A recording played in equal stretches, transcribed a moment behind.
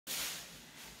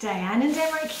Diane in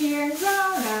Denmark here.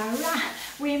 Rah, rah, rah.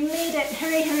 We made it.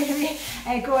 Hurry, hurry,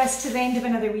 hurry. Go us to the end of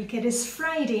another week. It is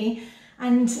Friday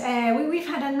and we've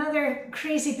had another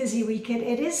crazy busy week.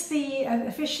 It is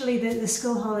officially the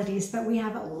school holidays, but we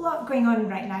have a lot going on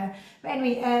right now. But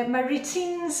anyway, my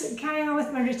routines, carrying on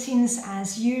with my routines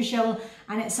as usual,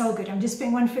 and it's all good. I'm just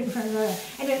putting one foot in front of the other.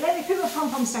 Anyway, let me put my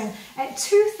pom-poms down.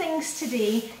 Two things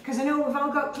today, because I know we've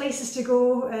all got places to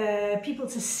go, people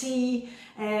to see,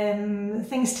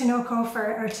 things to knock off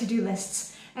our to-do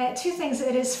lists. Two things.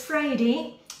 It is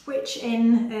Friday, which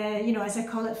in, as I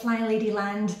call it, Flylady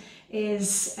land,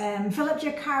 is fill up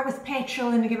your car with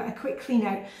petrol and give it a quick clean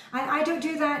out. I don't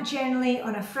do that generally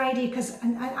on a Friday because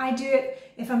I do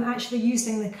it if I'm actually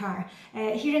using the car.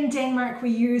 Here in Denmark we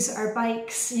use our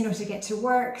bikes, to get to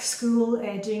work, school,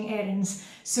 doing errands.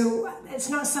 So it's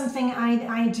not something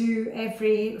I do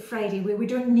every Friday. We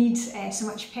don't need so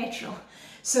much petrol.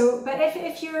 So, but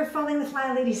if you're following the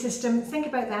Flylady system, think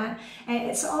about that.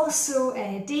 It's also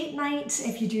date night,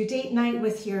 if you do date night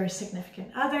with your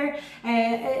significant other.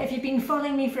 If you've been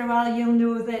following me for a while, you'll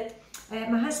know that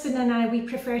my husband and I, we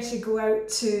prefer to go out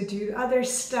to do other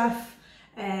stuff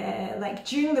like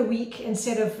during the week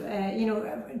instead of,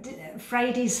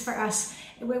 Fridays for us.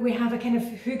 We have a kind of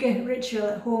hygge ritual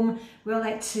at home. We all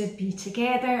like to be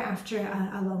together after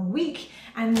a long week,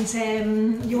 and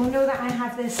you'll know that I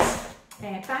have this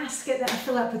basket that I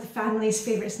fill up with the family's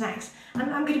favourite snacks.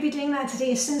 I'm going to be doing that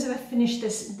today as soon as I finish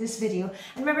this video.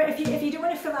 And remember, if you don't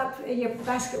want to fill up your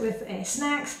basket with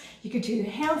snacks, you could do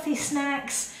healthy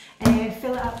snacks,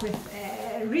 fill it up with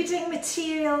reading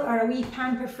material or a wee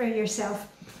pamper for yourself.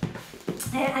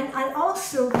 And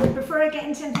also, before I get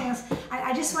into anything else,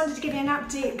 I just wanted to give you an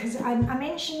update because I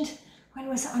mentioned, when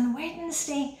was it, on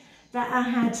Wednesday, that I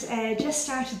had just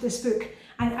started this book.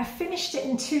 I finished it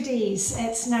in 2 days.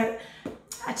 It's now,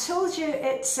 I told you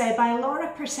it's by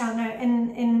Laura Purcell. Now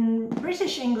in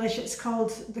British English it's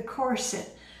called The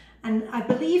Corset, and I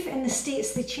believe in the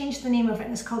States they changed the name of it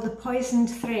and it's called The Poisoned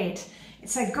Thread.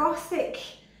 It's a gothic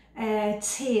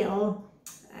tale,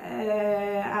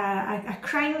 a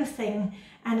crime thing,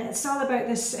 and it's all about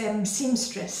this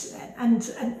seamstress,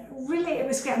 and really it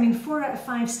was great. I mean, 4 out of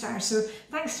 5 stars. So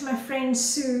thanks to my friend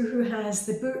Sue, who has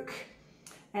the book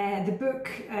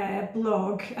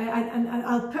blog, and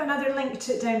I'll put another link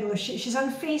to it down below. She's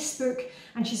on Facebook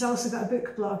and she's also got a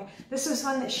book blog. This was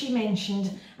one that she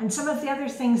mentioned, and some of the other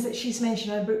things that she's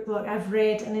mentioned on a book blog I've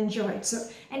read and enjoyed. So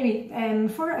anyway,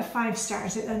 4 out of 5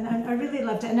 stars, and I really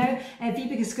loved it. And now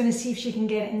Vibeke is going to see if she can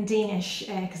get it in Danish,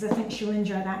 because I think she'll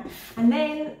enjoy that. And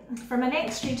then for my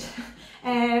next read,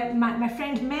 my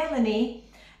friend Melanie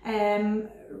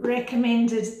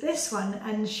recommended this one,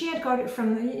 and she had got it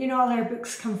from, all our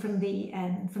books come from the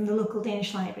local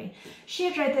Danish library. She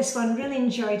had read this one, really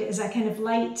enjoyed it as a kind of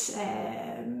light,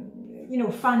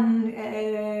 fun,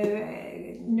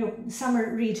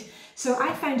 summer read. So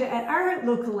I found it at our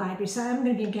local library, so I'm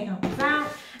going to be getting up with that.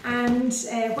 And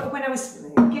when I was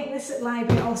getting this at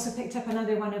library, I also picked up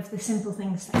another one of the Simple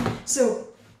Things thing. So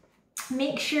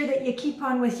make sure that you keep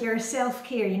on with your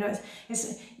self-care.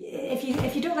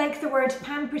 If you don't like the word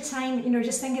pamper time,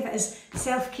 just think of it as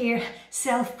self-care,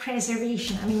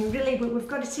 self-preservation. I mean, really, we've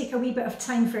got to take a wee bit of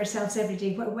time for ourselves every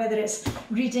day, whether it's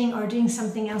reading or doing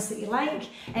something else that you like.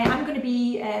 I'm going to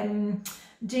be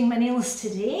doing my nails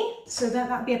today, so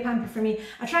that'll be a pamper for me.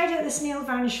 I tried out this nail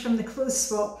varnish from the Clothes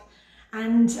Swap,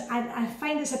 and I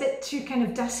find it's a bit too kind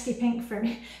of dusky pink for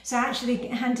me. So I actually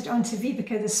handed it on to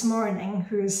Vibeke this morning,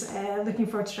 who's looking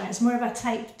forward to trying it. It's more of a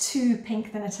type 2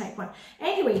 pink than a type 1.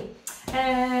 Anyway,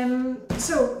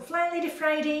 so Flylady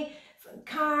Friday,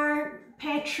 car,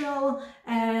 petrol,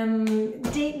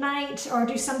 date night, or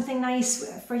do something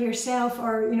nice for yourself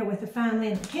or, with the family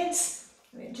and the kids.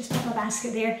 Just put my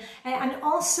basket there. And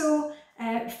also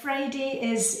Friday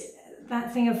is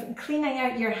that thing of cleaning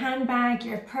out your handbag,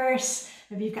 your purse.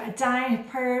 Maybe you've got a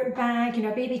diaper bag,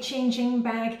 a baby changing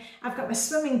bag. I've got my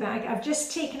swimming bag. I've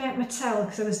just taken out my towel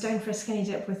because I was down for a skinny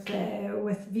dip with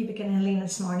Vibeke and Helene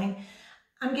this morning.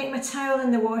 I'm getting my towel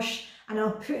in the wash, and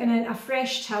I'll put in a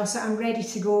fresh towel so I'm ready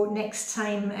to go next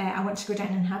time I want to go down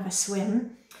and have a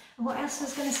swim. What else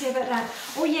was I going to say about that?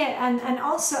 Oh yeah, and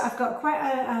also I've got quite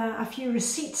a few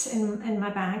receipts in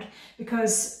my bag,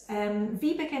 because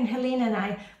Vibeke and Helene and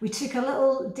I, we took a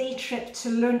little day trip to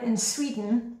Lund in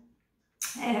Sweden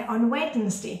on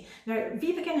Wednesday. Now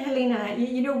Vibeke and Helene and I,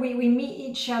 we meet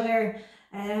each other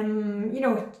 2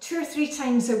 or 3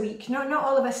 times a week. Not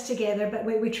all of us together, but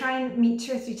we try and meet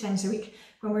 2 or 3 times a week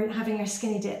when we're having our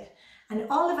skinny dip. And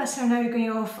all of us are now going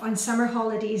off on summer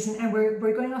holidays, and we're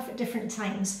going off at different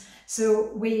times.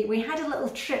 So we had a little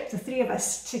trip, the three of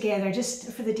us together, just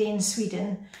for the day in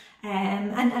Sweden.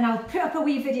 And I'll put up a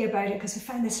wee video about it because we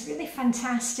found this really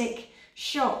fantastic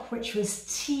shop, which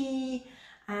was tea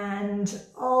and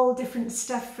all different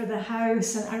stuff for the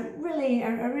house, and a really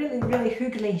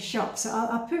hoogly shop. So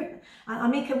I'll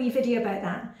make a wee video about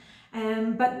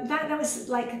that. But that was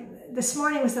like, this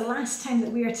morning was the last time that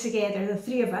we were together, the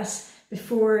three of us,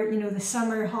 before, you know, the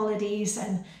summer holidays,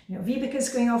 and, you know, Vibeka's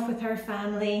going off with her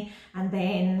family, and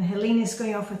then Helena's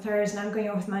going off with hers, and I'm going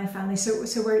off with my family. So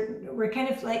we're kind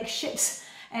of like ships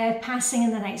passing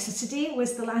in the night. So today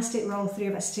was the last day we're all three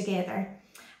of us together.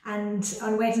 And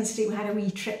on Wednesday we had a wee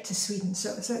trip to Sweden.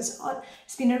 So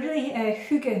it's been a really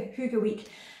hygge week.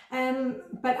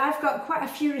 But I've got quite a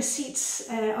few receipts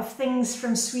of things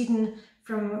from Sweden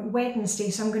from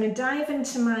Wednesday, so I'm going to dive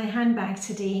into my handbag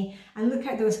today and look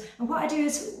at those. And what I do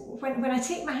is, when I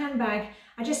take my handbag,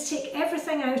 I just take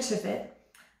everything out of it,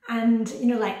 and, you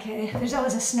know, like there's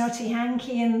always a snotty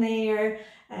hanky in there,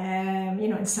 you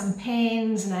know, and some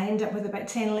pens, and I end up with about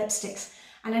 10 lipsticks.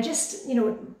 And I just, you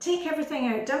know, take everything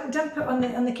out, dump it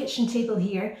on the kitchen table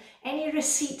here. Any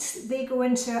receipts, they go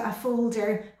into a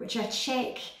folder which I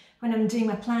check when I'm doing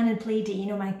my plan and play day, you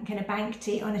know, my kind of bank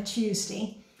day on a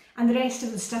Tuesday. And the rest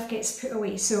of the stuff gets put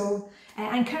away. So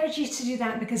I encourage you to do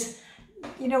that, because,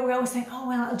 you know, we always think, oh,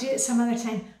 well, I'll do it some other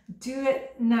time. Do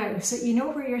it now, so you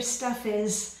know where your stuff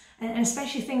is. And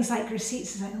especially things like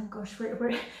receipts, it's like, oh gosh,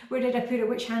 where did I put it?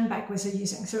 Which handbag was I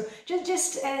using? So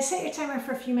just set your timer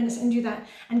for a few minutes and do that.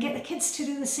 And get the kids to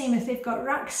do the same. If they've got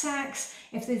rucksacks,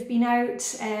 if they've been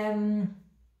out,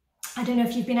 I don't know,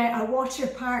 if you've been out at a water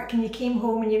park and you came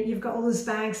home and you've got all those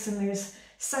bags, and there's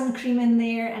sun cream in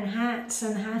there and hats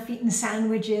and half-eaten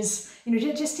sandwiches, you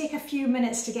know, just take a few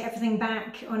minutes to get everything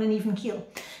back on an even keel.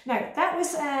 Now, that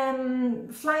was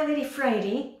Flylady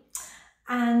Friday,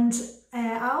 and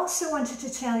I also wanted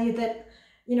to tell you that,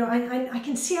 you know, I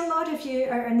can see a lot of you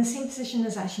are in the same position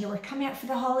as us. You know, we're coming up for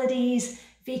the holidays,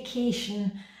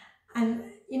 vacation, and,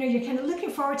 you know, you're kind of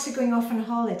looking forward to going off on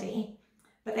holiday,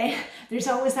 but then there's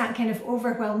always that kind of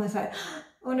overwhelm with it.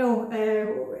 Oh no,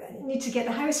 I need to get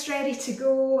the house ready to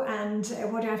go, and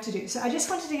what do I have to do? So I just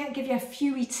wanted to give you a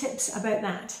few wee tips about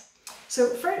that.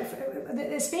 So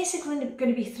it's basically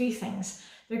going to be three things.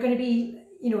 They're going to be,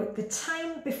 you know, the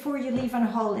time before you leave on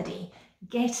holiday,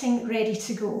 getting ready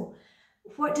to go.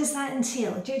 What does that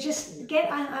entail? Just get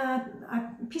a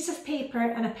piece of paper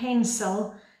and a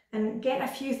pencil and get a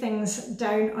few things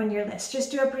down on your list. Just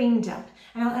do a brain dump.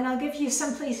 And I'll give you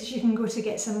some places you can go to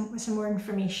get some more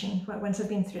information once I've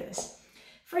been through this.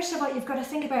 First of all, you've got to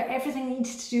think about everything you need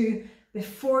to do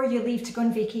before you leave to go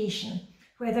on vacation.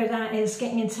 Whether that is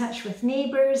getting in touch with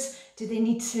neighbours, do they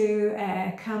need to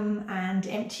come and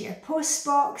empty your post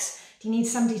box? Do you need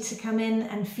somebody to come in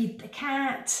and feed the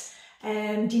cat?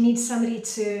 Do you need somebody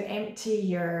to empty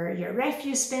your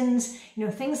refuse bins? You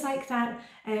know, things like that.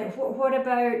 What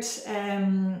about,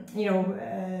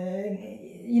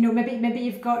 maybe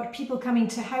you've got people coming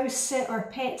to house sit or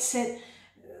pet sit.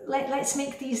 Let's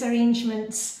make these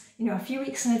arrangements, you know, a few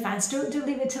weeks in advance. Don't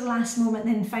leave it to the last moment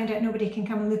and then find out nobody can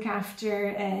come and look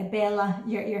after Bella,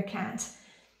 your cat.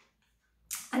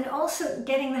 And also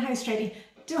getting the house ready.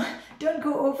 Don't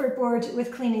go overboard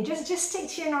with cleaning. Just stick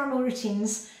to your normal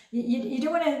routines. You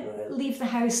don't want to leave the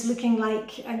house looking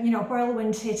like, you know,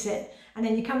 whirlwind hit it, and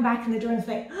then you come back in the door and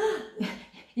think,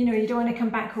 you know, you don't want to come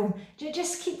back home.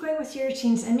 Just keep going with your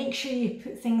routines and make sure you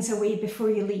put things away before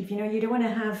you leave. You know, you don't want to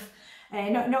have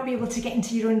not be able to get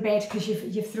into your own bed because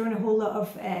you've thrown a whole lot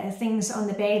of things on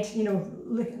the bed, you know,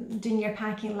 doing your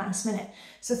packing last minute.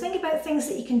 So think about things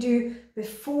that you can do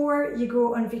before you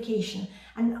go on vacation,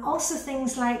 and also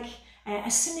things like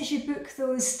as soon as you book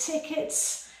those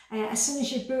tickets, as soon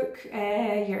as you book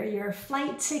your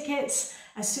flight tickets,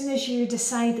 as soon as you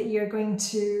decide that you're going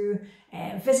to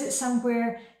visit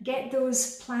somewhere, get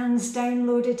those plans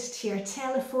downloaded to your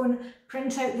telephone,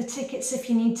 print out the tickets if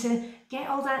you need to, get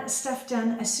all that stuff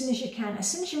done as soon as you can. As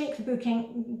soon as you make the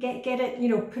booking, get it, you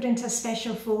know, put into a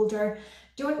special folder.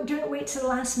 Don't wait till the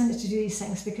last minute to do these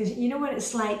things, because you know what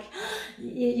it's like.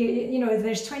 You know,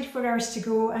 there's 24 hours to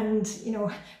go, and you know,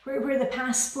 where are the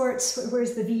passports?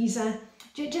 Where's the visa?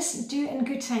 Just do it in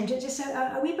good time. Just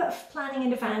a wee bit of planning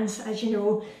in advance, as you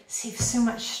know, saves so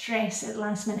much stress at the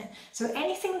last minute. So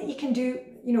anything that you can do,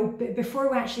 you know, before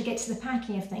we actually get to the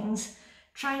packing of things,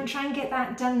 try and get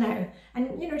that done now.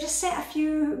 And, you know, just set a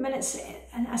few minutes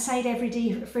aside every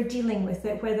day for dealing with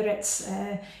it, whether it's,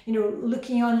 you know,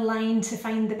 looking online to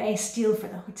find the best deal for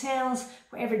the hotels,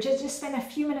 whatever. Just spend a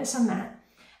few minutes on that.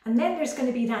 And then there's going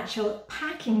to be the actual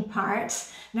packing part.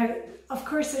 Now, of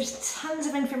course, there's tons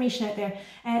of information out there.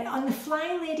 On the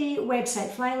Flylady website,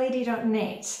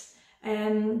 flylady.net,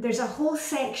 there's a whole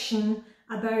section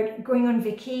about going on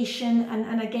vacation,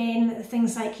 and again,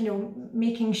 things like, you know,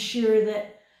 making sure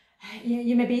that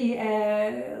you maybe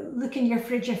look in your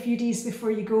fridge a few days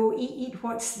before you go, eat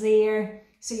what's there,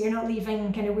 so you're not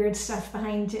leaving kind of weird stuff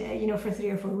behind, you know, for 3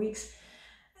 or 4 weeks.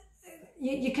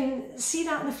 You can see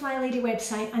that on the Flylady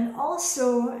website, and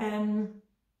also,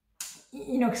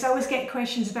 you know, because I always get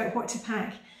questions about what to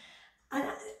pack. And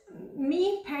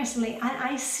me personally,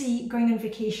 I see going on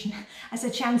vacation as a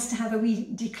chance to have a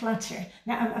wee declutter.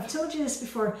 Now, I've told you this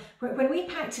before, when we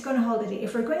pack to go on a holiday,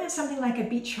 if we're going on something like a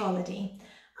beach holiday,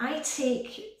 I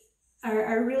take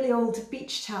our really old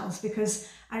beach towels, because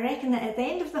I reckon that at the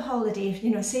end of the holiday,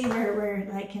 you know, say we're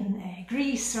like in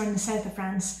Greece or in the south of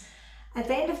France, at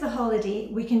the end of the holiday,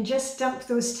 we can just dump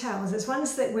those towels. It's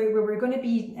ones that we're going to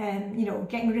be, you know,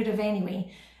 getting rid of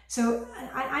anyway. So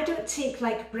I don't take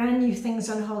like brand new things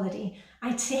on holiday.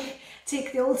 I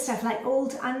take the old stuff, like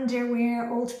old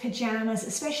underwear, old pajamas,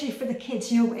 especially for the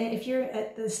kids. You know, if you're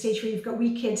at the stage where you've got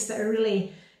wee kids that are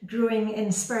really growing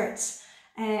in spurts,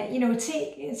 you know,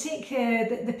 take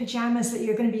the pajamas that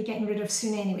you're going to be getting rid of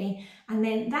soon anyway, and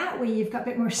then that way you've got a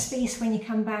bit more space when you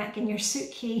come back in your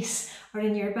suitcase or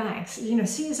in your bags. You know,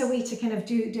 see as a way to kind of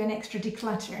do an extra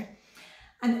declutter.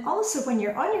 And also, when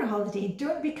you're on your holiday,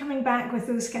 don't be coming back with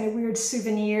those kind of weird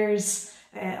souvenirs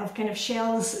of kind of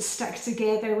shells stuck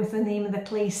together with the name of the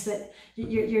place that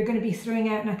you're going to be throwing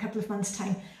out in a couple of months'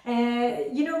 time.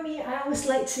 You know me, I always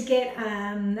like to get,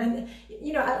 and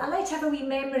you know, I like to have a wee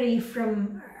memory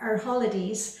from our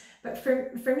holidays, but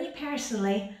for me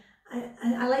personally,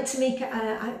 I like to make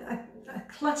a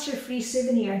clutter-free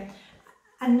souvenir.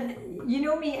 And you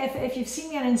know me, if you've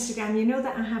seen me on Instagram, you know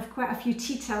that I have quite a few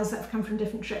tea towels that have come from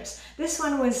different trips. This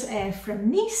one was from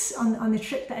Nice on the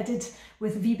trip that I did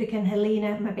with Vibeke and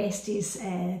Helena, my besties,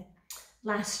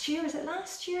 last year. Was it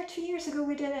last year? 2 years ago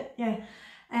we did it? Yeah.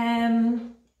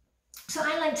 So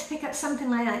I like to pick up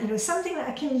something like that, you know, something that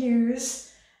I can use.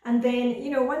 And then,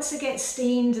 you know, once it gets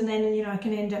stained, and then, you know, I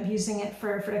can end up using it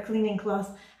for a cleaning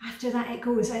cloth. After that, it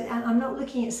goes. I'm not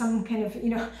looking at some kind of, you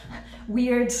know,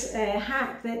 weird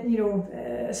hat that, you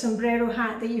know, sombrero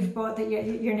hat that you've bought that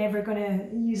you're never going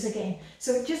to use again.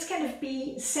 So just kind of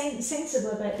be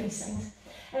sensible about these things.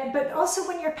 But also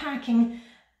when you're packing,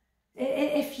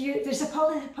 there's a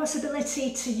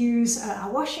possibility to use a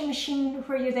washing machine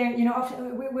where you're there. You know,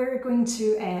 often we're going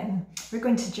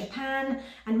to Japan,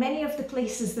 and many of the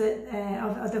places that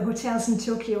of the hotels in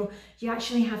Tokyo, you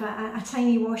actually have a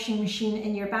tiny washing machine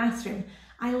in your bathroom.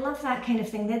 I love that kind of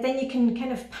thing. Then you can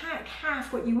kind of pack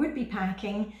half what you would be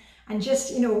packing, and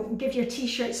just, you know, give your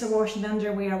t-shirts a wash and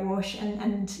underwear a wash,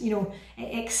 and you know,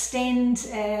 extend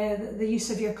the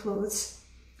use of your clothes.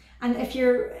 And if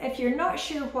you're not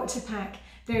sure what to pack,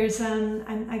 there's some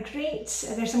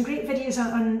great videos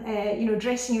on you know,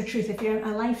 Dressing Your Truth, if you're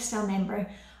a lifestyle member,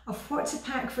 of what to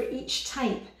pack for each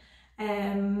type.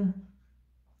 And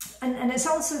it's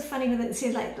also funny when it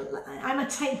says, like, I'm a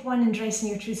type 1 in Dressing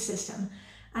Your Truth system,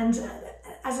 and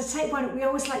as a type 1, we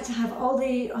always like to have all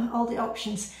the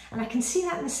options, and I can see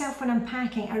that myself when I'm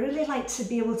packing. I really like to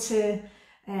be able to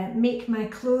make my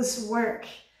clothes work,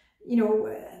 you know,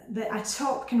 that a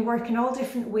top can work in all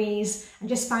different ways, and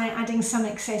just by adding some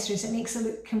accessories it makes it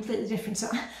look completely different. So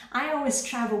I always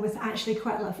travel with actually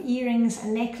quite a lot of earrings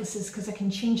and necklaces, because I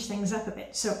can change things up a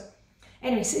bit. So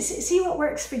anyway, see what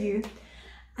works for you.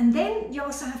 And then you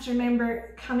also have to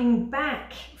remember coming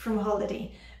back from a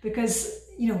holiday, because,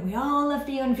 you know, we all love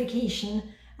being on vacation,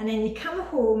 and then you come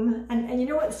home and you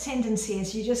know what the tendency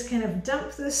is, you just kind of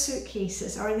dump those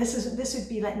suitcases, or this would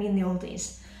be like me in the old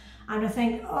days. And I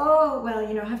think, oh, well,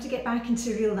 you know, I have to get back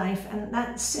into real life, and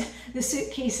the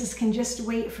suitcases can just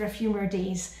wait for a few more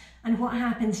days. And what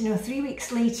happens, you know, 3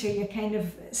 weeks later, you're kind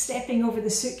of stepping over the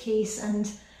suitcase, and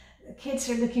the kids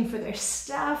are looking for their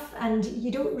stuff, and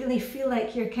you don't really feel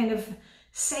like you're kind of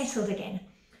settled again.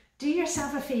 Do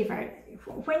yourself a favour.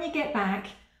 When you get back,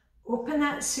 open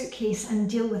that suitcase and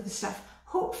deal with the stuff.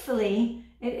 Hopefully,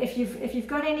 if you've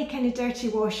got any kind of dirty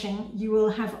washing, you will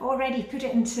have already put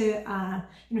it into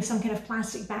you know, some kind of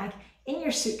plastic bag in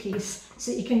your suitcase,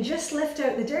 so you can just lift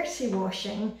out the dirty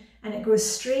washing and it goes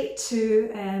straight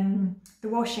to the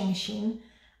washing machine.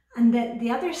 And the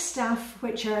other stuff,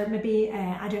 which are maybe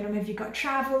I don't know, maybe you've got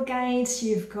travel guides,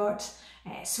 you've got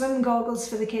swim goggles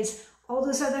for the kids, all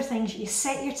those other things, you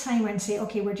set your timer and say,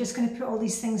 okay, we're just going to put all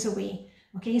these things away.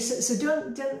 Okay, so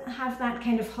don't have that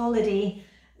kind of holiday,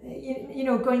 you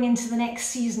know, going into the next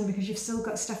season because you've still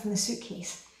got stuff in the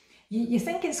suitcase. You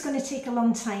think it's going to take a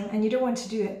long time and you don't want to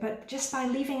do it, but just by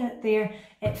leaving it there,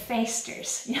 it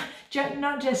festers. You know,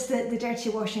 not just the dirty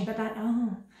washing, but that,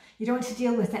 oh, you don't want to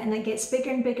deal with it, and it gets bigger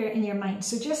and bigger in your mind.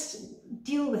 So just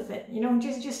deal with it, you know,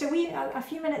 just a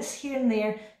few minutes here and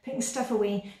there, putting stuff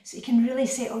away, so you can really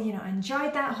say, oh, you know, I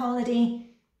enjoyed that holiday.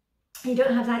 You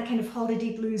don't have that kind of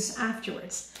holiday blues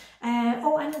afterwards.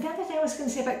 Oh, and the other thing I was going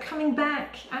to say about coming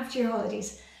back after your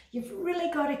holidays, you've really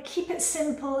got to keep it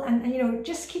simple and you know,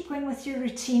 just keep going with your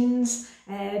routines.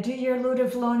 Do your load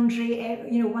of laundry,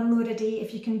 you know, 1 load a day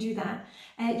if you can do that.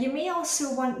 You may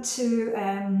also want to,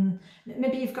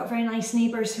 maybe you've got very nice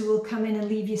neighbours who will come in and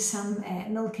leave you some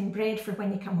milk and bread for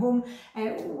when you come home.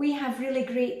 We have really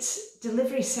great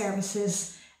delivery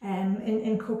services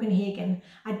in Copenhagen.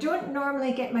 I don't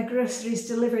normally get my groceries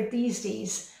delivered these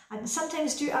days. I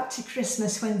sometimes do up to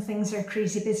Christmas when things are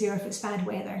crazy busy or if it's bad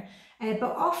weather.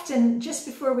 But often, just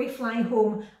before we fly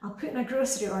home, I'll put in a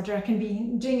grocery order. I can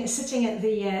be doing it sitting at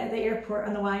the airport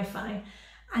on the Wi-Fi.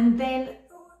 And then,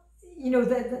 you know,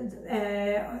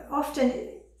 often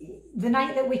the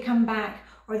night that we come back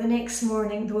or the next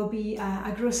morning, there will be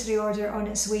a grocery order on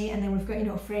its way, and then we've got, you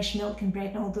know, fresh milk and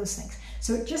bread and all those things.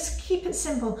 So just keep it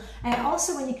simple.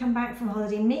 Also, when you come back from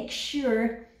holiday, make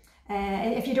sure,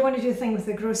 if you don't want to do a thing with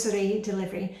the grocery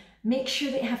delivery, make sure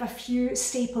that you have a few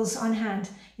staples on hand.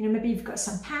 You know, maybe you've got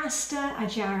some pasta, a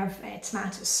jar of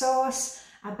tomato sauce,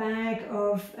 a bag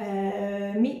of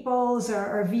meatballs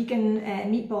or vegan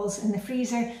meatballs in the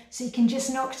freezer, so you can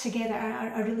just knock together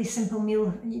a really simple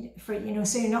meal for, you know,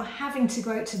 so you're not having to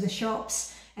go out to the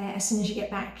shops as soon as you get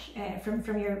back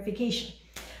from your vacation.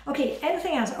 Okay,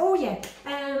 anything else? Oh yeah,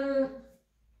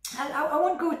 I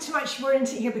won't go too much more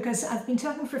into it here because I've been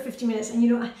talking for 50 minutes, and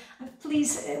you know,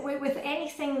 please, with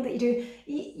anything that you do,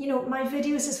 you know, my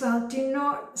videos as well, do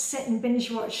not sit and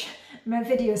binge watch my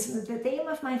videos. The aim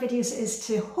of my videos is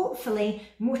to hopefully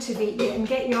motivate you and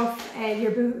get you off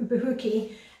your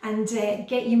bahookie and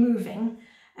get you moving.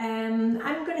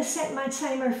 I'm going to set my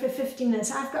timer for 15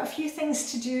 minutes. I've got a few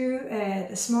things to do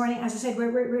this morning. As I said,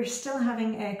 we're still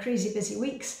having crazy busy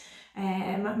weeks.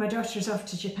 My daughter's off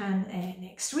to Japan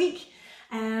next week,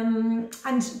 and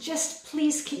just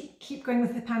please keep going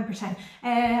with the pamper time.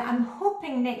 I'm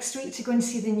hoping next week to go and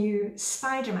see the new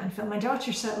Spider-Man film. My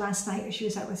daughter saw it last night. She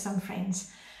was out with some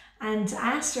friends, and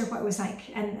I asked her what it was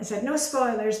like, and I said no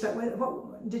spoilers, but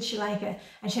what did she like it?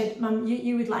 And she said, Mum,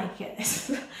 you would like it.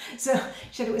 So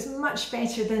she said it was much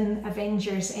better than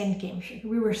Avengers Endgame.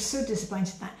 We were so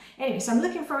disappointed in that. Anyway, so I'm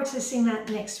looking forward to seeing that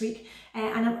next week.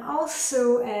 And I'm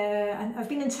also, I've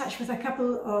been in touch with a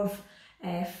couple of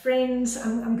friends.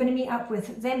 I'm going to meet up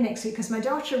with them next week because my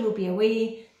daughter will be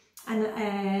away, and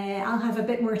I'll have a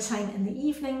bit more time in the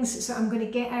evenings. So I'm going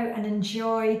to get out and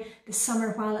enjoy the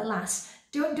summer while it lasts.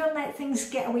 Don't let things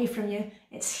get away from you.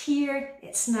 It's here,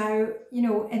 it's now, you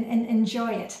know, and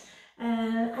enjoy it.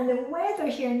 And the weather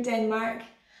here in Denmark,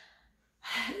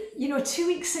 you know, 2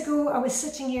 weeks ago I was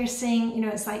sitting here saying, you know,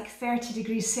 it's like 30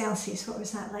 degrees Celsius. What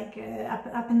was that, like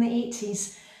up in the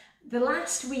 80s? The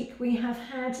last week we have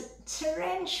had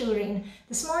torrential rain.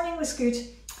 This morning was good.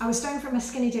 I was down from a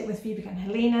skinny dip with Vibeke and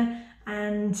Helena,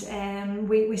 and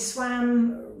we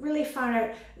swam really far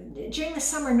out. During the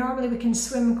summer, normally we can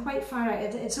swim quite far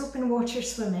out. It's open water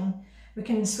swimming. We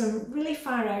can swim really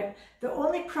far out. The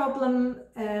only problem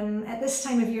at this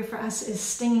time of year for us is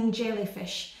stinging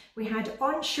jellyfish. We had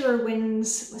onshore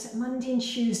winds, was it Monday and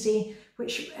Tuesday,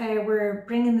 which were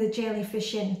bringing the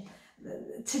jellyfish in.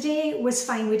 Today was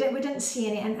fine, we didn't see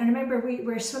any, and remember we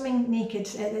were swimming naked.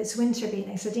 It's winter bathing,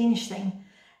 it's a Danish thing,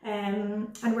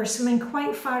 and we're swimming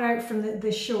quite far out from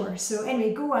the shore. So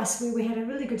anyway, go us, we had a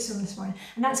really good swim this morning,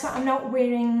 and that's why I'm not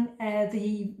wearing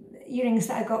the earrings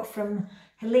that I got from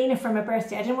Helena for my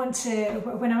birthday. I didn't want to,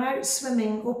 when I'm out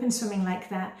swimming, open swimming like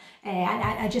that,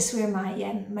 I just wear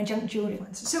my junk jewellery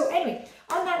ones. So anyway,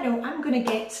 on that note, I'm going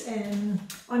to get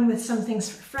on with some things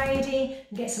for Friday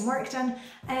and get some work done.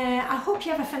 I hope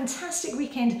you have a fantastic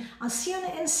weekend. I'll see you on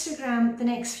Instagram the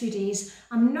next few days.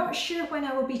 I'm not sure when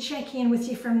I will be checking in with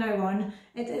you from now on.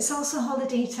 It's also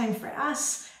holiday time for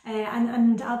us,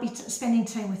 and I'll be spending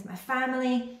time with my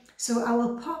family. So I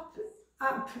will pop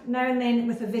up now and then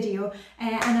with a video,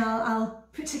 and I'll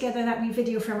put together that wee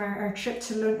video from our trip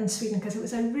to Lund in Sweden, because it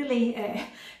was a really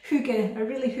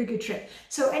hygge trip.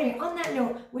 So anyway, on that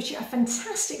note, wish you a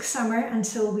fantastic summer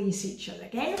until we see each other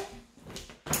again.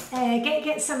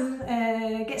 Get some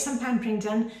pampering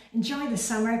done, enjoy the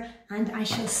summer, and I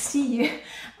shall see you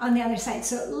on the other side.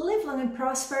 So live long and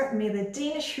prosper. May the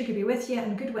Danish hygge be with you,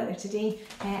 and good weather today,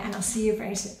 and I'll see you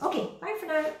very soon. Okay, bye for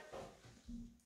now.